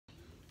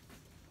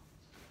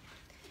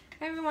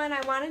Hi everyone, I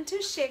wanted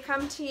to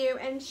come to you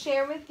and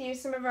share with you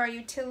some of our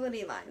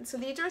utility lines. So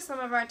these are some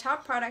of our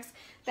top products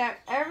that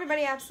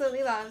everybody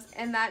absolutely loves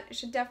and that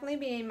should definitely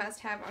be a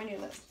must-have on your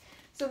list.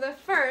 So the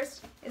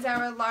first is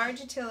our large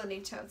utility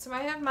tote. So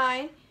I have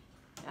mine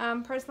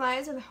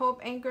personalized with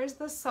Hope Anchors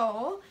the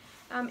Soul.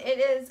 It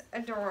is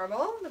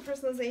adorable, the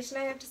personalization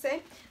I have to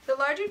say. The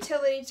large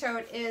utility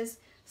tote is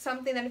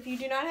something that if you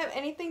do not have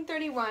anything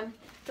 31,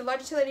 the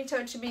large utility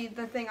tote should be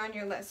the thing on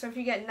your list. So if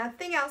you get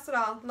nothing else at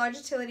all, large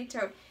utility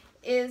tote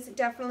is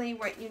definitely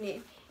what you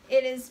need.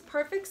 It is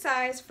perfect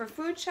size for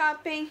food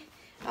shopping.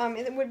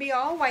 It would be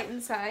all white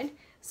inside,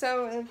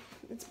 so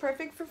it's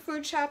perfect for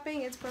food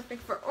shopping. It's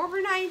perfect for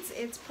overnights.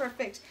 It's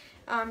perfect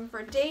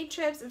for day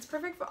trips. It's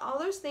perfect for all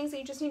those things that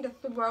you just need to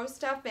throw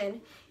stuff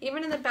in,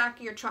 even in the back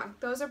of your trunk.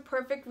 Those are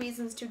perfect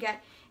reasons to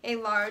get a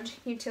large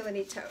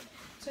utility tote.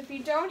 So if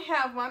you don't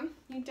have one,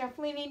 you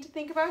definitely need to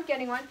think about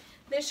getting one.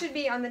 This should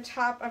be on the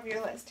top of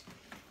your list.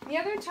 The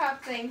other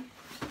top thing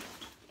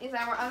is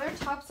our other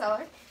top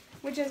seller,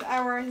 which is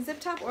our Zip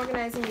Top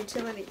Organizing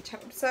Utility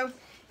Tote. So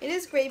it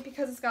is great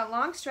because it's got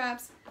long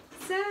straps,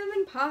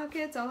 7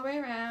 pockets all the way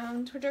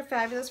around, which are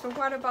fabulous for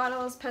water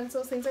bottles,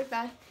 pencils, things like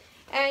that.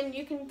 And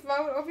you can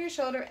throw it over your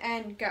shoulder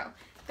and go.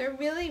 They're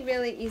really,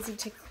 really easy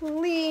to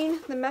clean.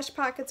 The mesh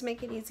pockets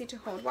make it easy to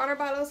hold water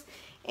bottles,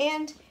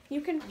 and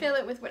you can fill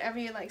it with whatever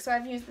you like. So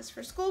I've used this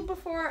for school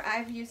before.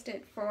 I've used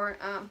it for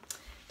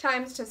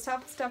times to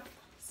stuff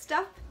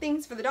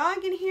things for the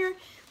dog in here.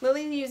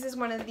 Lily uses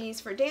one of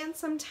these for dance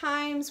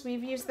sometimes.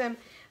 We've used them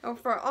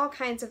for all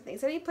kinds of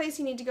things. Any place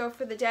you need to go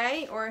for the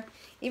day, or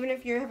even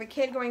if you have a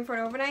kid going for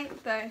an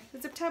overnight, the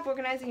Zip Top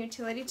Organizing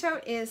Utility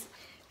Tote is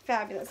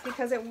fabulous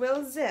because it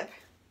will zip.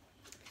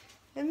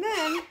 And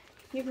then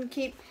you can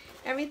keep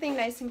everything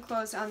nice and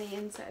closed on the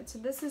inside. So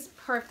this is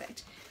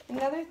perfect.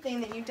 Another thing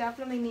that you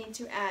definitely need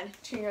to add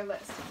to your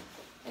list.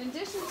 In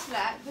addition to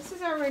that, this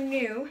is our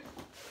Renew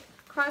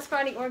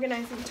Crossbody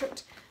Organizing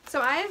Tote. So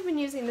I have been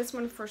using this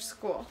one for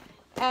school,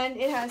 and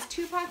it has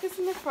 2 pockets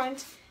in the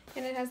front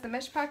and it has the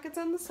mesh pockets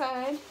on the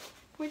side,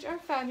 which are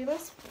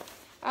fabulous.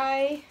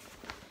 I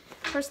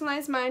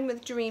personalized mine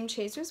with Dream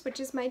Chasers, which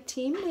is my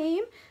team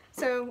name,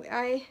 so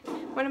I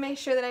want to make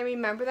sure that I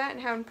remember that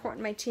and how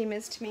important my team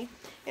is to me.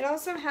 It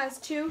also has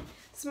 2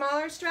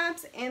 smaller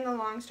straps and the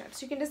long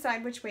straps, so you can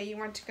decide which way you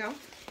want to go.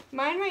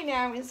 Mine right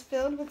now is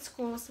filled with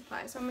school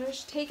supplies, so I'm going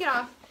to take it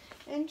off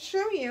and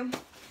show you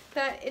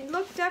that it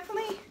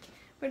definitely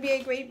would be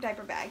a great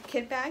diaper bag,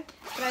 kid bag,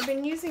 but I've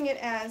been using it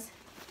as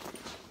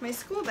my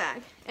school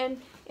bag,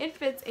 and it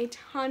fits a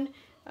ton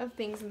of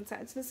things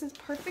inside. So this is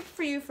perfect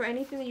for you for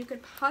anything that you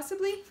could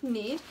possibly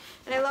need,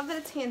 and I love that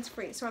it's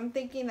hands-free, so I'm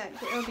thinking that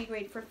it'll be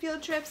great for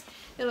field trips,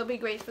 it'll be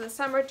great for the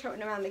summer,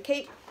 toting around the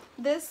Cape.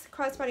 This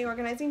crossbody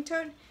organizing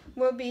tote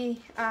will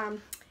be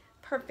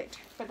perfect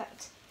for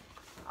that.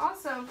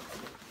 Also,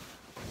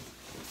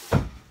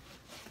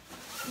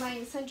 my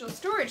essential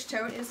storage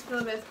tote is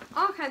filled with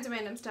all kinds of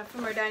random stuff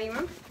from our dining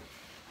room.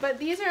 But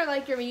these are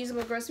like your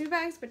reusable grocery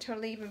bags, but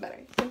totally even better.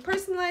 You can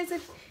personalize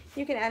it.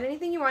 You can add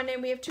anything you want in.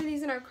 We have 2 of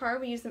these in our car.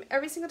 We use them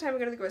every single time we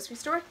go to the grocery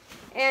store.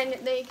 And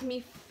they can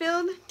be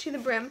filled to the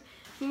brim,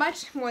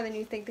 much more than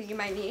you think that you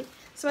might need.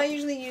 So I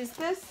usually use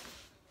this.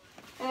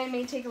 And I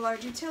may take a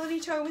large utility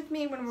tote with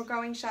me when we're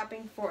going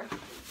shopping for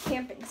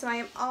camping. So I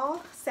am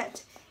all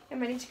set and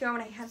ready to go,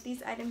 and I have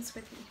these items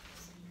with me.